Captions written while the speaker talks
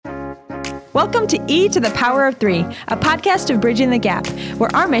Welcome to E to the Power of Three, a podcast of Bridging the Gap,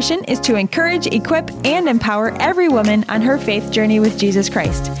 where our mission is to encourage, equip, and empower every woman on her faith journey with Jesus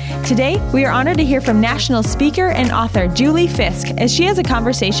Christ. Today, we are honored to hear from national speaker and author Julie Fisk as she has a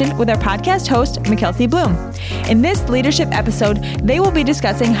conversation with our podcast host, McKelty Bloom. In this leadership episode, they will be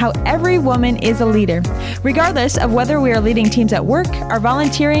discussing how every woman is a leader. Regardless of whether we are leading teams at work, are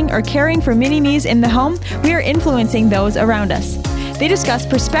volunteering, or caring for mini-me's in the home, we are influencing those around us. They discuss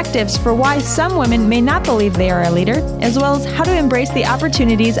perspectives for why some women may not believe they are a leader, as well as how to embrace the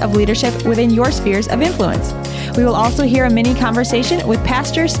opportunities of leadership within your spheres of influence. We will also hear a mini conversation with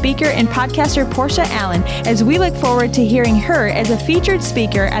pastor, speaker, and podcaster Portia Allen as we look forward to hearing her as a featured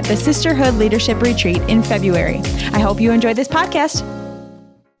speaker at the Sisterhood Leadership Retreat in February. I hope you enjoy this podcast.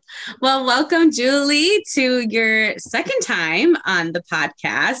 Well, welcome, Julie, to your second time on the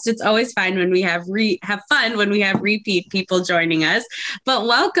podcast. It's always fun when we have fun when we have repeat people joining us. But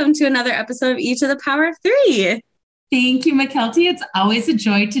welcome to another episode of E to the Power of Three. Thank you, McKelty. It's always a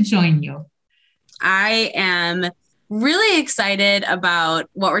joy to join you. I am really excited about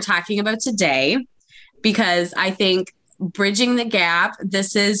what we're talking about today because I think bridging the gap,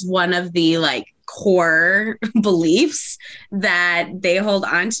 this is one of the core beliefs that they hold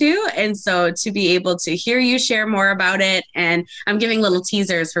on to. And so to be able to hear you share more about it, and I'm giving little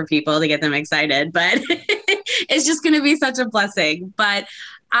teasers for people to get them excited, but it's just going to be such a blessing. But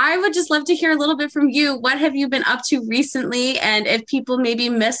I would just love to hear a little bit from you. What have you been up to recently? And if people maybe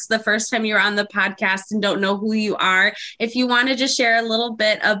missed the first time you were on the podcast and don't know who you are, if you want to just share a little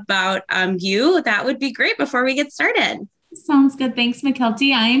bit about you, that would be great before we get started. Sounds good. Thanks,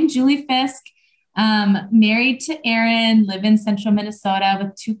 McKelty. I am Julie Fisk. Married to Aaron, live in central Minnesota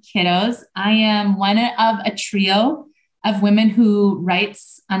with 2 kiddos. I am one of a trio of women who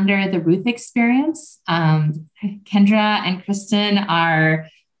writes under the Ruth Experience. Kendra and Kristen are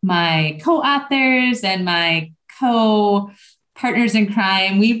my co-authors and my co-partners in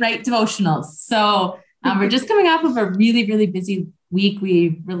crime. We write devotionals. So we're just coming off of a really, really busy week.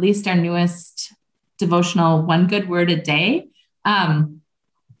 We released our newest devotional, One Good Word a Day.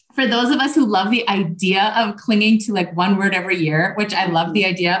 For those of us who love the idea of clinging to one word every year, which I love the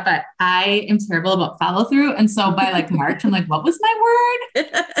idea, but I am terrible about follow through. And so by March, I'm what was my word?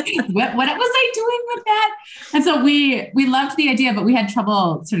 what was I doing with that? And so we loved the idea, but we had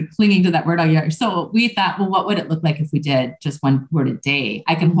trouble sort of clinging to that word all year. So we thought, well, what would it look like if we did just one word a day?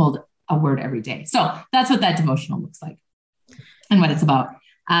 I can hold a word every day. So that's what that devotional looks like and what it's about.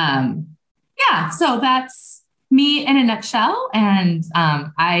 So that's me in a nutshell. And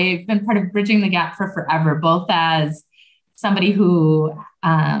I've been part of Bridging the Gap for forever, both as somebody who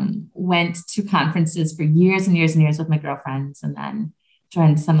went to conferences for years and years and years with my girlfriends, and then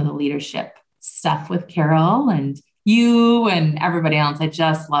joined some of the leadership stuff with Carol and you and everybody else. I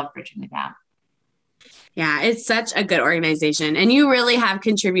just love Bridging the Gap. Yeah, it's such a good organization, and you really have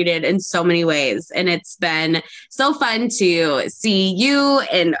contributed in so many ways. And it's been so fun to see you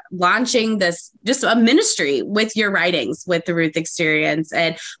in launching this, just a ministry with your writings with the Ruth Experience.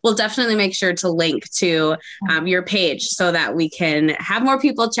 And we'll definitely make sure to link to your page so that we can have more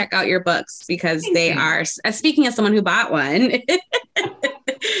people check out your books, because they are, speaking as someone who bought one,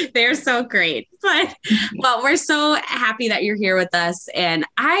 they're so great. But well, we're so happy that you're here with us. And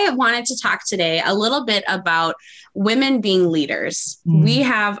I wanted to talk today a little bit about women being leaders. We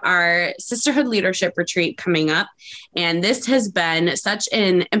have our Sisterhood Leadership Retreat coming up, and this has been such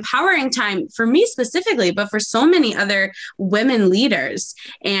an empowering time for me specifically, but for so many other women leaders,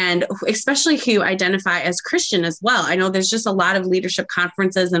 and especially who identify as Christian as well. I know there's just a lot of leadership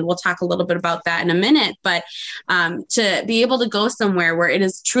conferences, and we'll talk a little bit about that in a minute, but to be able to go somewhere where it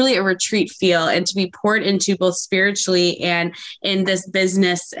is truly a retreat feel and to be poured into both spiritually and in this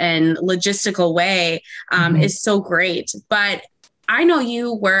business and logistical way is so great. But I know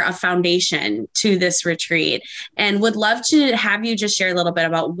you were a foundation to this retreat, and would love to have you just share a little bit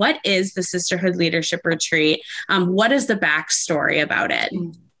about what is the Sisterhood Leadership Retreat? What is the backstory about it?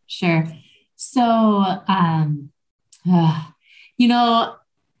 Sure. So,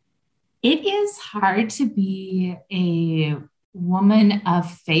 it is hard to be a woman of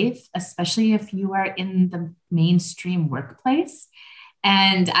faith, especially if you are in the mainstream workplace.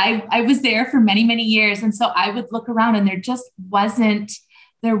 And I was there for many, many years. And so I would look around, and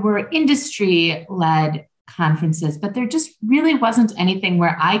there were industry-led conferences, but there just really wasn't anything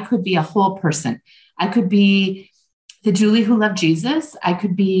where I could be a whole person. I could be the Julie who loved Jesus. I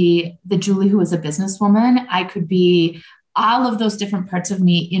could be the Julie who was a businesswoman. I could be all of those different parts of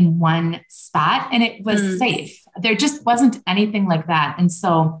me in one spot, and it was safe. There just wasn't anything like that. And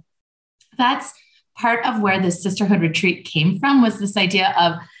so that's part of where the Sisterhood Retreat came from, was this idea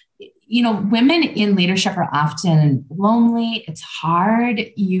of women in leadership are often lonely. It's hard.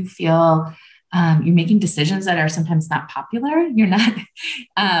 You feel you're making decisions that are sometimes not popular. You're not.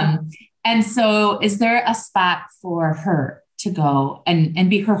 And so is there a spot for her to go and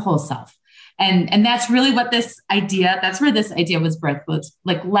be her whole self? And that's really what that's where this idea was birthed, was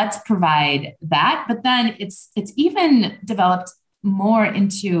like, let's provide that. But then it's even developed more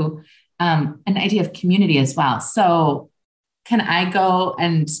into an idea of community as well. So can I go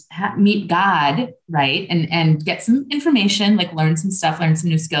and meet God, right? And get some information, like learn some stuff, learn some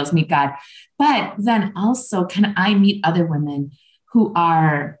new skills, meet God. But then also, can I meet other women who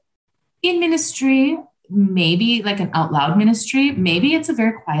are in ministry, maybe like an out loud ministry, maybe it's a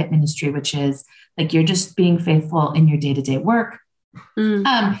very quiet ministry, which is like, you're just being faithful in your day-to-day work,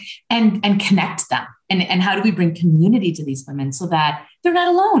 and connect them. And how do we bring community to these women so that they're not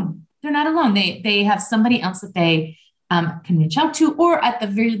alone? They're not alone. They have somebody else that they can reach out to, or at the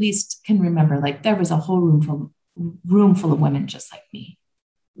very least can remember, like, there was a whole room full of women just like me.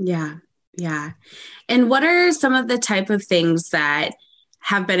 Yeah. Yeah. And what are some of the type of things that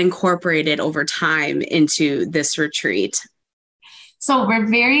have been incorporated over time into this retreat? So we're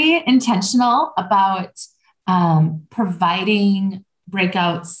very intentional about providing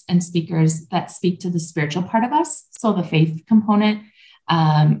breakouts and speakers that speak to the spiritual part of us. So the faith component,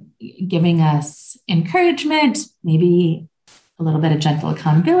 giving us encouragement, maybe a little bit of gentle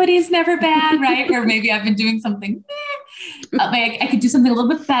accountability is never bad, right? Or maybe I've been doing something, I could do something a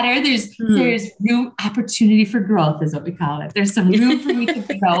little bit better. There's room, opportunity for growth is what we call it. There's some room for me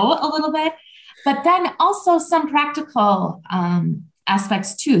to grow a little bit, but then also some practical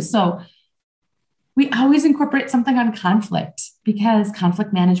aspects too. So we always incorporate something on conflict, because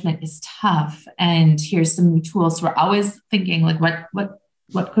conflict management is tough. And here's some new tools. So we're always thinking, like,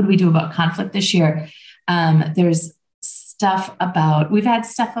 what could we do about conflict this year? There's we've had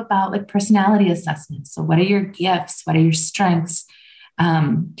stuff about like personality assessments. So what are your gifts? What are your strengths?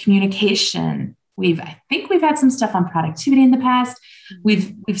 Communication. I think we've had some stuff on productivity in the past.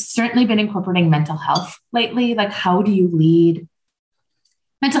 We've certainly been incorporating mental health lately. Like, how do you lead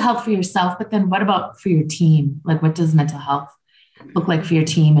mental health for yourself? But then what about for your team? Like, what does mental health look like for your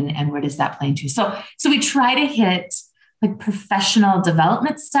team? And where does that play into? So we try to hit like professional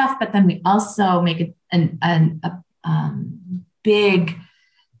development stuff, but then we also make it a big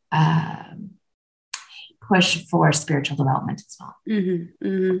push for spiritual development as well. Mm-hmm,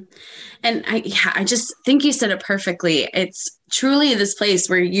 mm-hmm. And I just think you said it perfectly. It's truly this place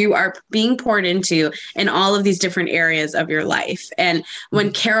where you are being poured into in all of these different areas of your life. And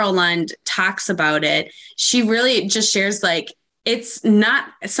when Carol Lund talks about it, she really just shares like, it's not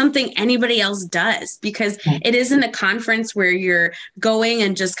something anybody else does, because it isn't a conference where you're going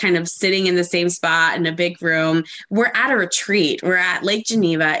and just kind of sitting in the same spot in a big room. We're at a retreat. We're at Lake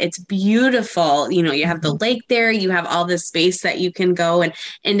Geneva. It's beautiful. You have the lake there. You have all this space that you can go and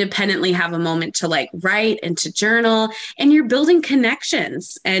independently have a moment to like write and to journal, and you're building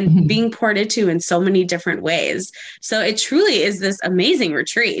connections and being poured into in so many different ways. So it truly is this amazing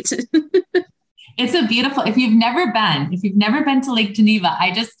retreat. It's if you've never been to Lake Geneva,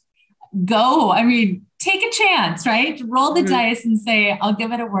 I just go. I mean, take a chance, right? Roll the dice and say, I'll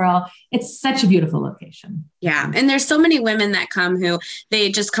give it a whirl. It's such a beautiful location. Yeah. And there's so many women that come who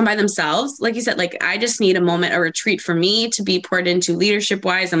they just come by themselves. Like you said, like, I just need a moment, a retreat for me to be poured into leadership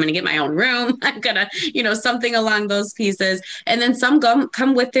wise. I'm going to get my own room. I'm going to, something along those pieces. And then some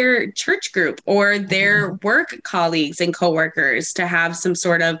come with their church group or their work colleagues and coworkers to have some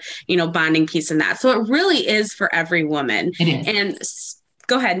sort of, bonding piece in that. So it really is for every woman. It is. And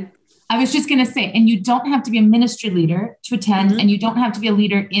go ahead. I was just going to say, and you don't have to be a ministry leader to attend, and you don't have to be a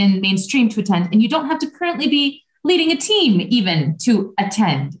leader in mainstream to attend, and you don't have to currently be leading a team even to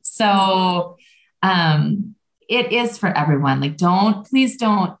attend. So it is for everyone. Like, please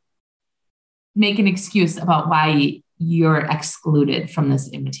don't make an excuse about why you're excluded from this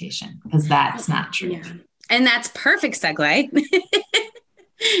invitation, because that's not true. Yeah. And that's perfect segue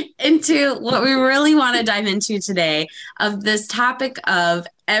into what we really want to dive into today, of this topic of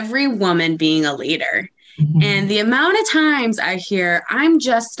every woman being a leader. Mm-hmm. And the amount of times I hear, I'm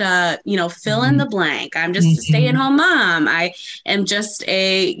just a, fill in the blank. I'm just a stay-at-home mom. I am just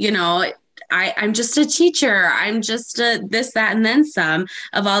I'm just a teacher. I'm just a this, that, and then some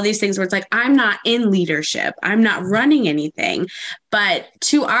of all these things where it's like, I'm not in leadership. I'm not running anything. But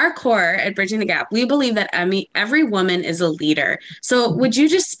to our core at Bridging the Gap, we believe that every woman is a leader. So would you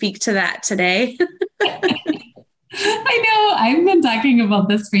just speak to that today? I know. I've been talking about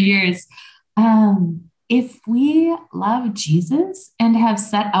this for years. If we love Jesus and have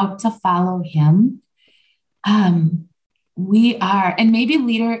set out to follow him, we are, and maybe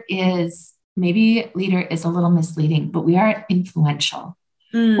leader is a little misleading, but we are influential,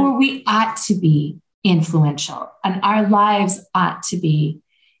 or we ought to be influential, and our lives ought to be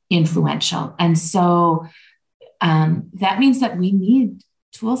influential. And so that means that we need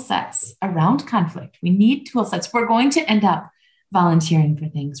tool sets around conflict. We need tool sets. We're going to end up volunteering for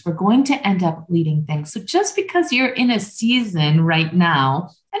things. We're going to end up leading things. So just because you're in a season right now,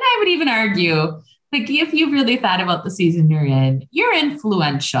 and I would even argue, like, if you really thought about the season you're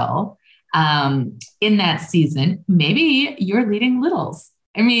influential in that season. Maybe you're leading littles.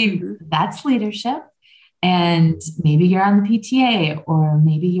 I mean, that's leadership. And maybe you're on the PTA, or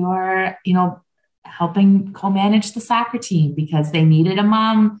maybe you're, helping co-manage the soccer team because they needed a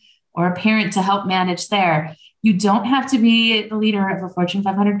mom or a parent to help manage there. You don't have to be the leader of a Fortune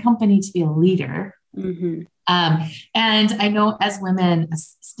 500 company to be a leader. And I know as women,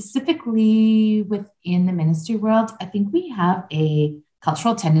 specifically within the ministry world, I think we have a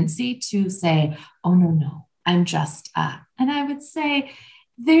cultural tendency to say, oh, no, I'm just, and I would say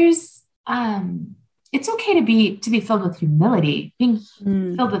there's, it's okay to be filled with humility. Being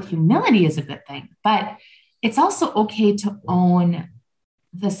filled with humility is a good thing, but it's also okay to own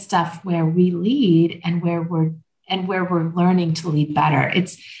the stuff where we lead and where we're learning to lead better.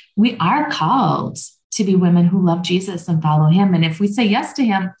 We are called to be women who love Jesus and follow him. And if we say yes to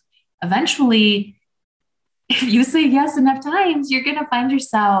him, eventually, if you say yes enough times, you're going to find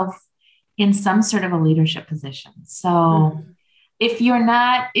yourself in some sort of a leadership position. So if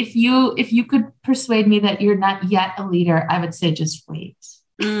you could persuade me that you're not yet a leader, I would say just wait.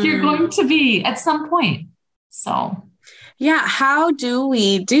 You're going to be at some point. So yeah. How do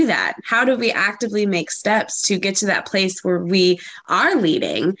we do that? How do we actively make steps to get to that place where we are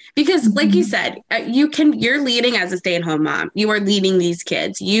leading? Because like you said, you're leading as a stay-at-home mom. You are leading these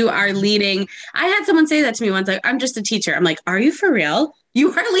kids. You are leading. I had someone say that to me once, like, I'm just a teacher. I'm like, are you for real?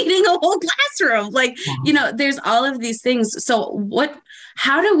 You are leading a whole classroom. Like, there's all of these things. So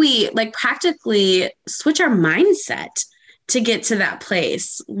how do we practically switch our mindset to get to that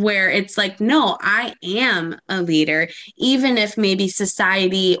place where it's like, no, I am a leader, even if maybe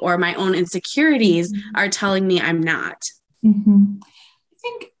society or my own insecurities are telling me I'm not?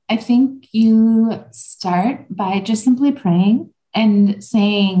 I think you start by just simply praying and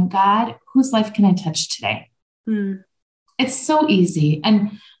saying, God, whose life can I touch today? It's so easy.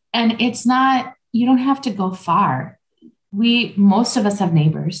 And it's not, you don't have to go far. Most of us have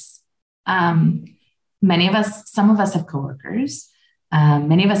neighbors. Some of us have coworkers.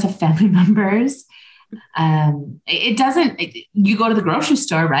 Many of us have family members. You go to the grocery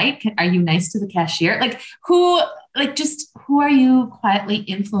store, right? Are you nice to the cashier? Who are you quietly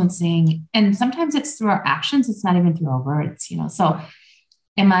influencing? And sometimes it's through our actions. It's not even through our words, So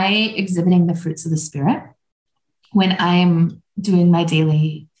am I exhibiting the fruits of the Spirit when I'm doing my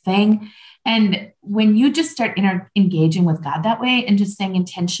daily thing? And when you just start engaging with God that way and just saying,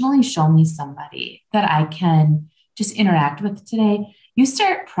 intentionally show me somebody that I can just interact with today, you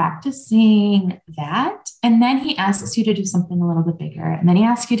start practicing that. And then he asks you to do something a little bit bigger. And then he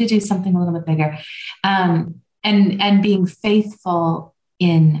asks you to do something a little bit bigger. And being faithful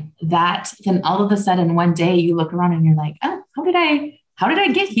in that, then all of a sudden one day you look around and you're like, oh, how did I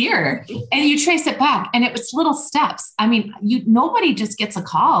get here? And you trace it back, and it was little steps. I mean, nobody just gets a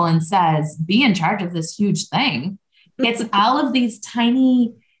call and says, be in charge of this huge thing. It's all of these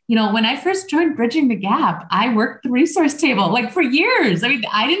tiny, when I first joined Bridging the Gap, I worked the resource table for years. I mean,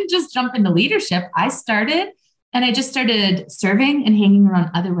 I didn't just jump into leadership. I started serving and hanging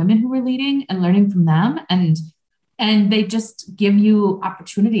around other women who were leading and learning from them. And they just give you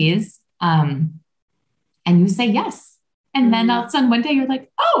opportunities. And you say yes. And then all of a sudden one day you're like,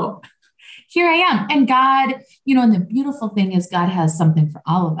 oh, here I am. And God, and the beautiful thing is God has something for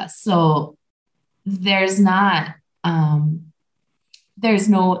all of us. So there's not a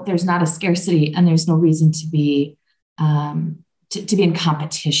scarcity, and there's no reason to be in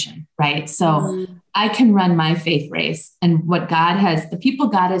competition. Right. So I can run my faith race, and the people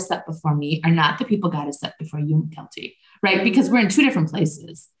God has set before me are not the people God has set before you, Kelty, right? Because we're in two different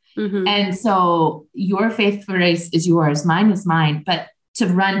places. And so your faith race is yours, mine is mine, but to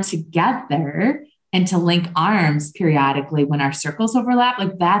run together and to link arms periodically when our circles overlap,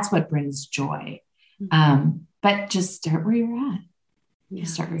 that's what brings joy. But just start where you're at.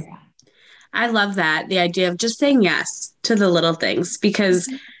 Just start where you're at. I love that. The idea of just saying yes to the little things,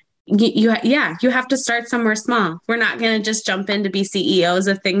 because you have to start somewhere small. We're not going to just jump in to be CEOs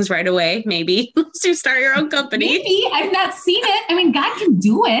of things right away. Maybe to start your own company. Maybe. I've not seen it. I mean, God can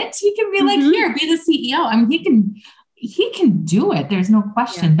do it. He can be like, here, be the CEO. I mean, he can do it. There's no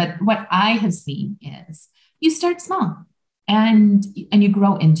question. Yeah. But what I have seen is you start small. and you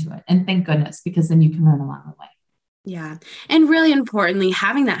grow into it. And thank goodness, because then you can learn along the way. Yeah. And really importantly,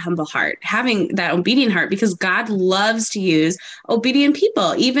 having that humble heart, having that obedient heart, because God loves to use obedient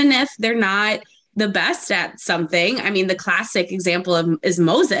people, even if they're not the best at something. I mean, the classic example is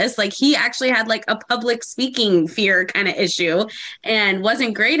Moses. Like, he actually had like a public speaking fear kind of issue and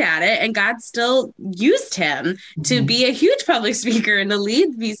wasn't great at it. And God still used him to be a huge public speaker and to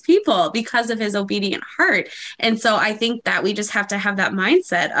lead these people because of his obedient heart. And so I think that we just have to have that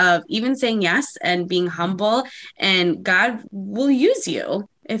mindset of even saying yes and being humble, and God will use you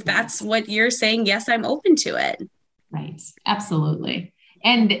if that's what you're saying. Yes, I'm open to it. Right. Absolutely.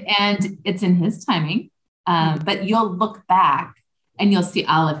 And it's in his timing, but you'll look back and you'll see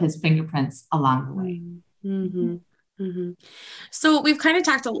all of his fingerprints along the way. Mm-hmm. Mm-hmm. So we've kind of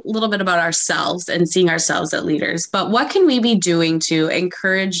talked a little bit about ourselves and seeing ourselves as leaders, but what can we be doing to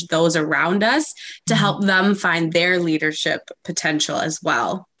encourage those around us to help them find their leadership potential as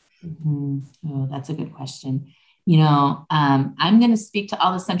well? Mm-hmm. Oh, that's a good question. I'm going to speak to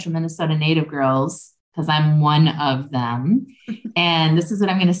all the Central Minnesota Native girls, because I'm one of them. And this is what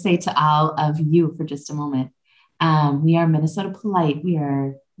I'm going to say to all of you for just a moment. We are Minnesota polite. We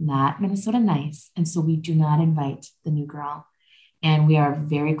are not Minnesota nice. And so we do not invite the new girl. And we are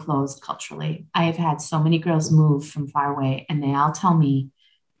very closed culturally. I have had so many girls move from far away, and they all tell me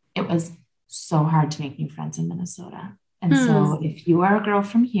it was so hard to make new friends in Minnesota. And so if you are a girl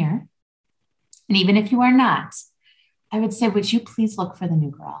from here, and even if you are not, I would say, would you please look for the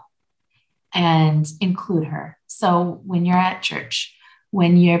new girl and include her? So when you're at church,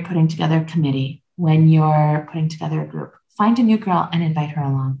 when you're putting together a committee, when you're putting together a group, find a new girl and invite her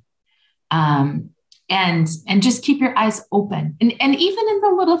along. And just keep your eyes open. And even in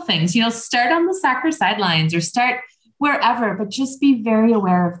the little things, start on the soccer sidelines or start wherever, but just be very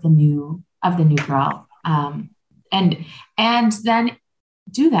aware of the new girl. And then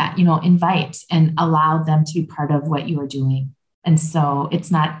do that, invite and allow them to be part of what you are doing. And so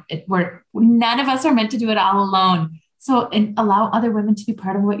none of us are meant to do it all alone. So, and allow other women to be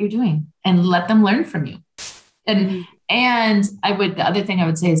part of what you're doing and let them learn from you. And the other thing I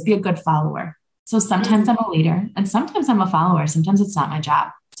would say is be a good follower. So sometimes I'm a leader and sometimes I'm a follower. Sometimes it's not my job.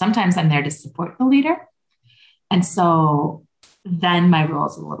 Sometimes I'm there to support the leader. And so then my role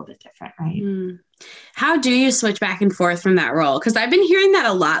is a little bit different, right? How do you switch back and forth from that role? Because I've been hearing that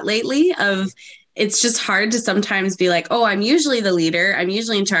a lot lately it's just hard to sometimes be like, oh, I'm usually the leader, I'm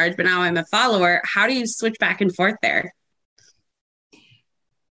usually in charge, but now I'm a follower. How do you switch back and forth there? I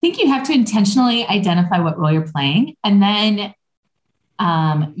think you have to intentionally identify what role you're playing. And then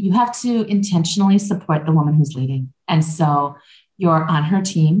you have to intentionally support the woman who's leading. And so you're on her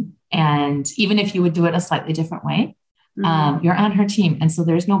team. And even if you would do it a slightly different way, you're on her team. And so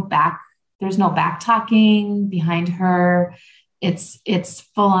there's no back talking behind her. It's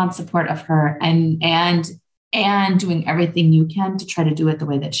full on support of her and doing everything you can to try to do it the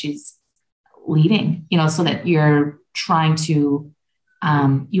way that she's leading, so that you're trying to,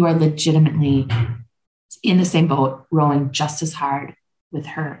 you are legitimately in the same boat, rowing just as hard with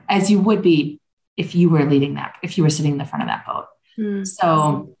her as you would be if you were if you were sitting in the front of that boat.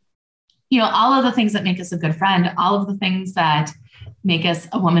 So, all of the things that make us a good friend, all of the things that make us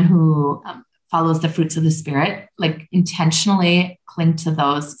a woman who follows the fruits of the Spirit, like intentionally cling to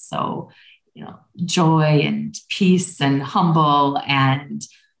those. So, joy and peace and humble and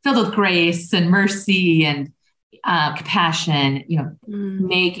filled with grace and mercy and compassion,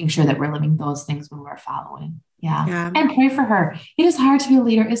 making sure that we're living those things when we're following. Yeah. And pray for her. It is hard to be a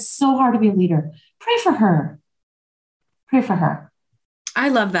leader. It's so hard to be a leader. Pray for her. Pray for her. I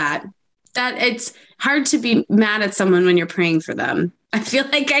love that. That it's hard to be mad at someone when you're praying for them. I feel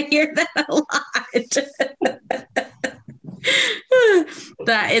like I hear that a lot.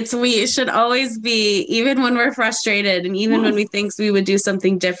 We should always be, even when we're frustrated and even when we think we would do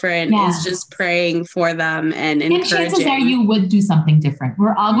something different, is just praying for them and encouraging. And chances are you would do something different.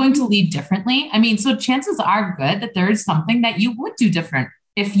 We're all going to lead differently. I mean, so chances are good that there's something that you would do different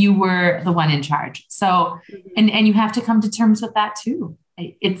if you were the one in charge. So, and you have to come to terms with that too.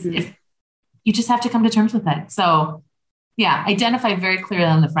 If you just have to come to terms with it. So identify very clearly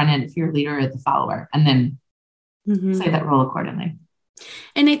on the front end if you're a leader or the follower, and then play that role accordingly.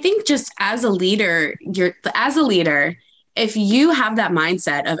 And I think just as a leader, if you have that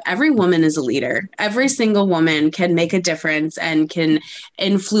mindset of every woman is a leader, every single woman can make a difference and can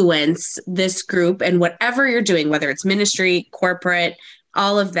influence this group and whatever you're doing, whether it's ministry, corporate,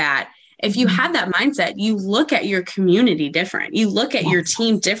 all of that. if you have that mindset, you look at your community different, you look at your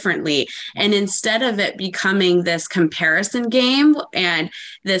team differently. And instead of it becoming this comparison game and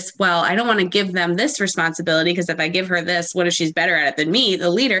this, well, I don't want to give them this responsibility because if I give her this, what if she's better at it than me, the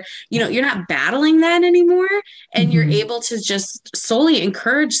leader? You're not battling that anymore. And you're able to just solely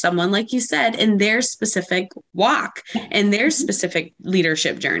encourage someone, like you said, in their specific walk and their specific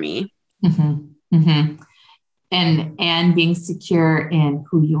leadership journey. And being secure in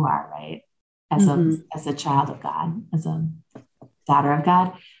who you are, right? As a child of God, as a daughter of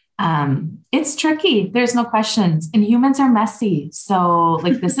God. It's tricky. There's no questions. And humans are messy. So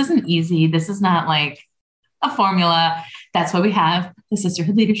like, this isn't easy. This is not like a formula. That's why we have the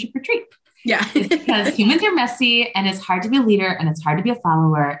Sisterhood Leadership Retreat. Yeah. Because humans are messy and it's hard to be a leader and it's hard to be a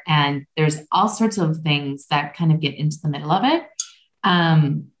follower. And there's all sorts of things that kind of get into the middle of it.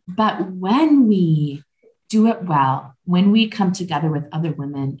 But when we do it well, when we come together with other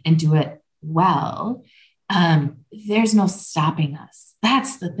women and do it well, there's no stopping us.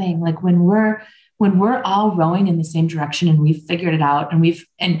 That's the thing. Like when we're all rowing in the same direction and we've figured it out and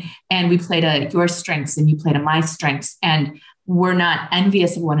we play to your strengths and you play to my strengths, and we're not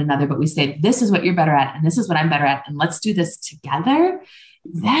envious of one another, but we say, this is what you're better at and this is what I'm better at, and let's do this together.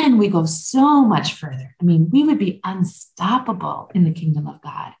 Then we go so much further. I mean, we would be unstoppable in the kingdom of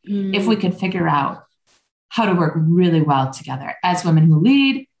God if we could figure out how to work really well together as women who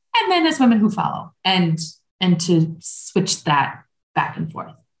lead and then as women who follow, and to switch that back and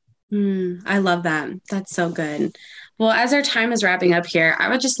forth. I love that. That's so good. Well, as our time is wrapping up here, I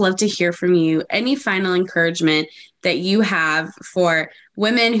would just love to hear from you any final encouragement that you have for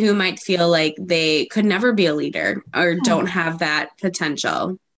women who might feel like they could never be a leader or don't have that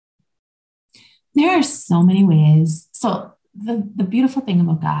potential. There are so many ways. So the beautiful thing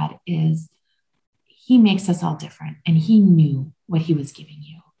about God is he makes us all different, and he knew what he was giving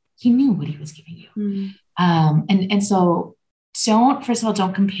you. He knew what he was giving you. And so first of all,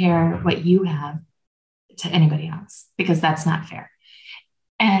 don't compare what you have to anybody else, because that's not fair.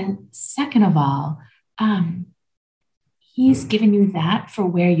 And second of all, he's given you that for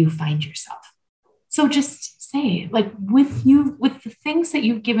where you find yourself. So just say, like, with the things that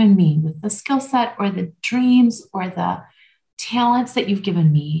you've given me, with the skill set or the dreams or the talents that you've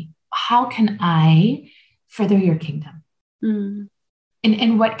given me, how can I further your kingdom?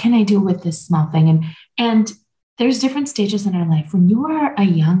 And what can I do with this small thing? And there's different stages in our life. When you are a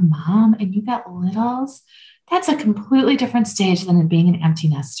young mom and you got littles, that's a completely different stage than being an empty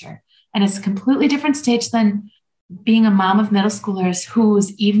nester. And it's a completely different stage than being a mom of middle schoolers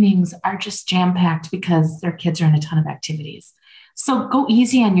whose evenings are just jam-packed because their kids are in a ton of activities. So go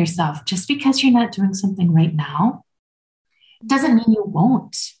easy on yourself. Just because you're not doing something right now doesn't mean you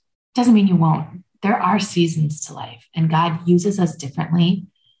won't. There are seasons to life, and God uses us differently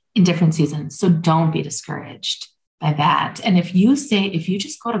in different seasons. So don't be discouraged by that. And if you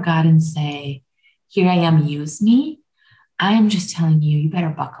just go to God and say, here I am, use me, I am just telling you, you better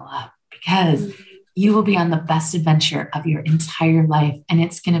buckle up, because you will be on the best adventure of your entire life. And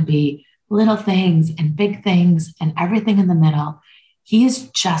it's going to be little things and big things and everything in the middle. He is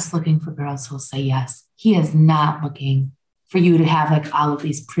just looking for girls who will say yes. He is not looking for you to have like all of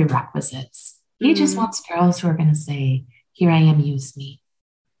these prerequisites. He just wants girls who are going to say, here I am, use me.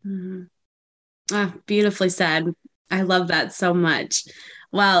 Oh, beautifully said. I love that so much.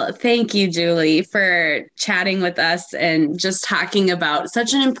 Well, thank you, Julie, for chatting with us and just talking about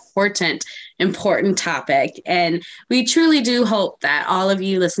such an important topic. And we truly do hope that all of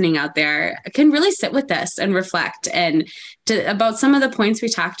you listening out there can really sit with this and reflect about some of the points we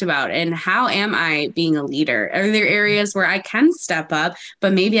talked about, and how am I being a leader? Are there areas where I can step up,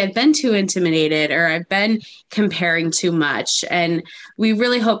 but maybe I've been too intimidated or I've been comparing too much? And we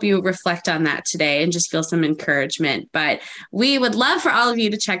really hope you reflect on that today and just feel some encouragement. But we would love for all of you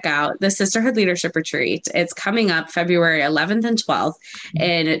to check out the Sisterhood Leadership Retreat. It's coming up February 11th and 12th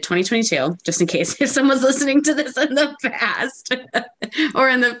in 2022, just in case if someone's listening to this in the past or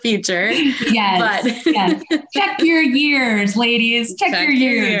in the future. Yes. Check your years, ladies. Check your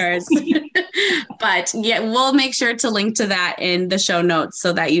years. But yeah, we'll make sure to link to that in the show notes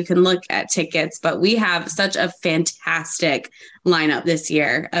so that you can look at tickets. But we have such a fantastic lineup this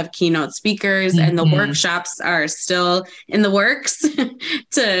year of keynote speakers, and the workshops are still in the works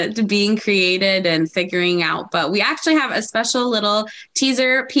to being created and figuring out. But we actually have a special little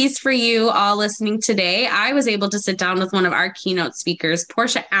teaser piece for you all listening today. I was able to sit down with one of our keynote speakers,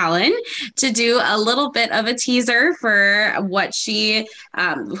 Portia Allen, to do a little bit of a teaser for what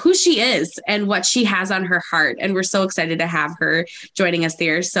who she is and what she has on her heart. And we're so excited to have her joining us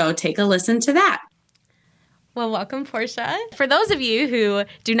there. So take a listen to that. Well, welcome, Portia. For those of you who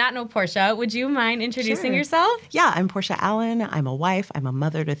do not know Portia, would you mind introducing yourself? Yeah, I'm Portia Allen. I'm a wife. I'm a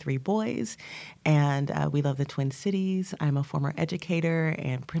mother to 3 boys, and we love the Twin Cities. I'm a former educator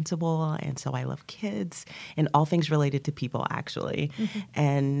and principal, and so I love kids and all things related to people, actually.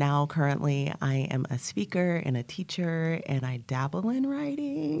 And now currently I am a speaker and a teacher, and I dabble in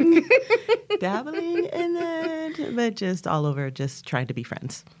writing, dabbling in it, but just all over, just trying to be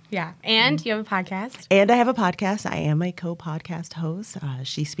friends. Yeah. And you have a podcast. And I have a podcast. I am a co-podcast host.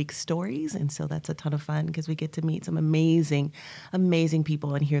 She Speaks Stories. And so that's a ton of fun because we get to meet some amazing, amazing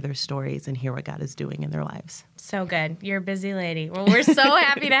people and hear their stories and hear what God is doing in their lives. So good. You're a busy lady. Well, we're so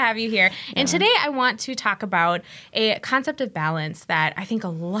happy to have you here. And today I want to talk about a concept of balance that I think a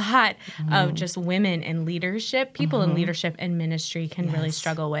lot of just women in leadership, people in leadership and ministry can really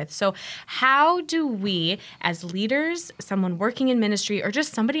struggle with. So how do we as leaders, someone working in ministry or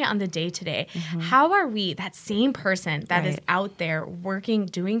just somebody on the day-to-day, how are we that same person that is out there working,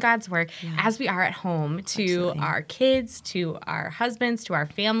 doing God's work as we are at home to our kids, to our husbands, to our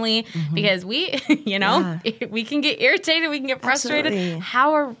family? Because we, we can get irritated, we can get frustrated.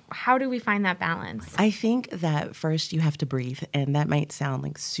 Absolutely. How do we find that balance? I think that first you have to breathe, and that might sound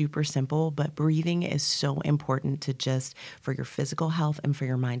like super simple, but breathing is so important to just for your physical health and for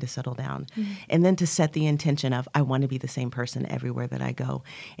your mind to settle down. And then to set the intention of, I want to be the same person everywhere that I go,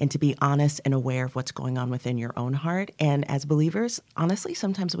 and to be honest and aware of what's going on within your own heart. And as believers, honestly,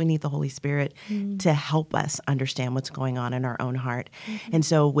 sometimes we need the Holy Spirit to help us understand what's going on in our own heart. And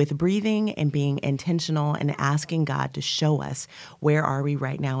so with breathing and being intentional and asking God to show us where are we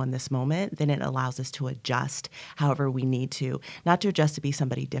right now in this moment, then it allows us to adjust however we need to, not to adjust to be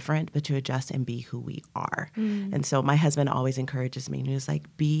somebody different, but to adjust and be who we are. And so my husband always encourages me, and he was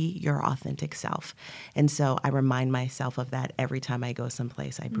like, be your authentic self. And so I remind myself of that every time I go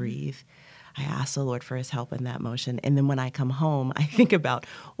someplace. I breathe. I ask the Lord for his help in that motion. And then when I come home, I think about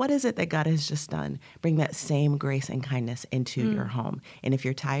what is it that God has just done? Bring that same grace and kindness into your home. And if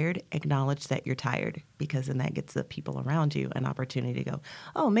you're tired, acknowledge that you're tired, because then that gets the people around you an opportunity to go,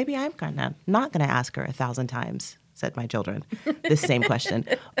 oh, maybe I'm kind of not going to ask her 1,000 times, said my children, this same question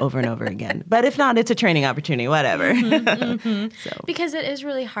over and over again. But if not, it's a training opportunity, whatever. So. Because it is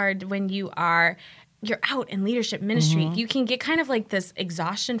really hard when you're out in leadership ministry, you can get kind of like this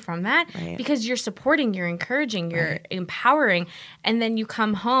exhaustion from that because you're supporting, you're encouraging, you're empowering. And then you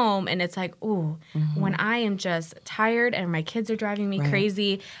come home and it's like, ooh, when I am just tired and my kids are driving me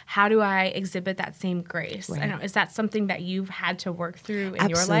crazy, how do I exhibit that same grace? I don't know, is that something that you've had to work through in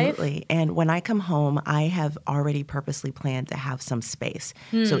your life? Absolutely. And when I come home, I have already purposely planned to have some space.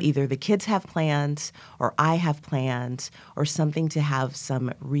 So either the kids have plans or I have plans or something to have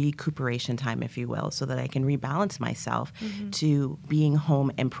some recuperation time, if you will, so that I can rebalance myself to being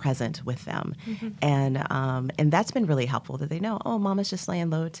home and present with them. And that's been really helpful that they know, oh, Mama's just laying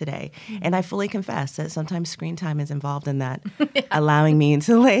low today. And I fully confess that sometimes screen time is involved in that, allowing me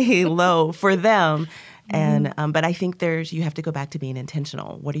to lay low for them. And but I think you have to go back to being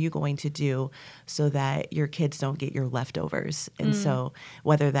intentional. What are you going to do so that your kids don't get your leftovers? And so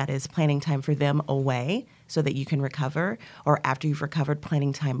whether that is planning time for them away so that you can recover, or after you've recovered,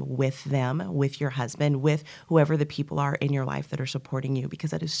 planning time with them, with your husband, with whoever the people are in your life that are supporting you,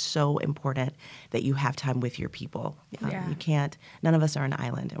 because that is so important that you have time with your people. You can't, none of us are an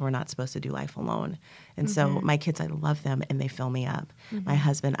island, and we're not supposed to do life alone. And so my kids, I love them and they fill me up. My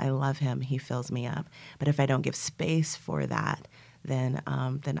husband, I love him, he fills me up. But if I don't give space for that, then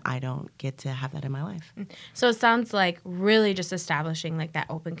I don't get to have that in my life. So it sounds like really just establishing like that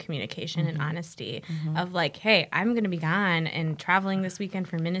open communication and honesty of like, hey, I'm going to be gone and traveling this weekend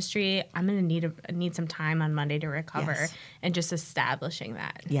for ministry. I'm going to need some time on Monday to recover, and just establishing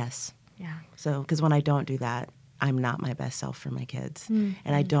that. Yes. Yeah. So, because when I don't do that, I'm not my best self for my kids. And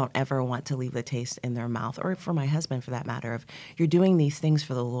I don't ever want to leave the taste in their mouth, or for my husband for that matter, of you're doing these things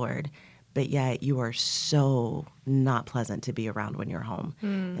for the Lord, but yet you are so not pleasant to be around when you're home.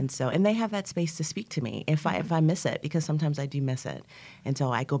 And they have that space to speak to me if I miss it, because sometimes I do miss it. And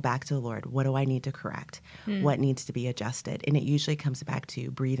so I go back to the Lord. What do I need to correct? What needs to be adjusted? And it usually comes back to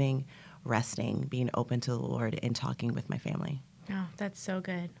breathing, resting, being open to the Lord, and talking with my family. Oh, that's so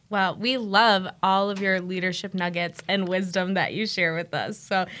good. Well, we love all of your leadership nuggets and wisdom that you share with us.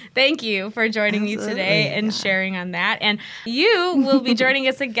 So thank you for joining me today and sharing on that. And you will be joining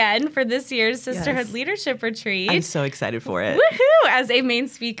us again for this year's Sisterhood Leadership Retreat. I'm so excited for it. Woohoo! As a main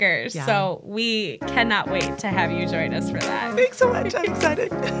speaker. Yeah. So we cannot wait to have you join us for that. Thanks so much. I'm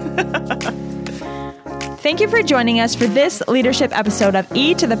excited. Thank you for joining us for this leadership episode of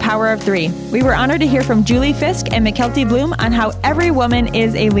E to the Power of 3. We were honored to hear from Julie Fisk and McKelty Bloom on how every woman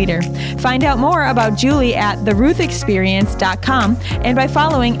is a leader. Find out more about Julie at theruthexperience.com and by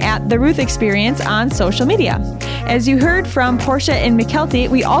following at The Ruth Experience on social media. As you heard from Portia and McKelty,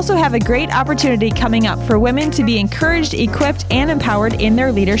 we also have a great opportunity coming up for women to be encouraged, equipped, and empowered in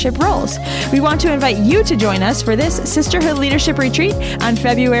their leadership roles. We want to invite you to join us for this Sisterhood Leadership Retreat on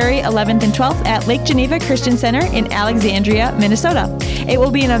February 11th and 12th at Lake Geneva Christian Center in Alexandria, Minnesota. It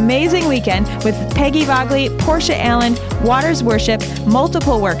will be an amazing weekend with Peggy Bogley, Portia Allen, Waters Worship,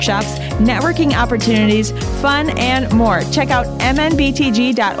 multiple workshops, networking opportunities, fun, and more. Check out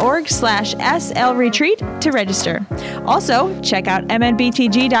mnbtg.org/slretreat to register. Also, check out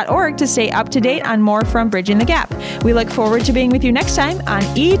mnbtg.org to stay up to date on more from Bridging the Gap. We look forward to being with you next time on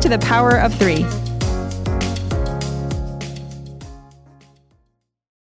E to the Power of 3.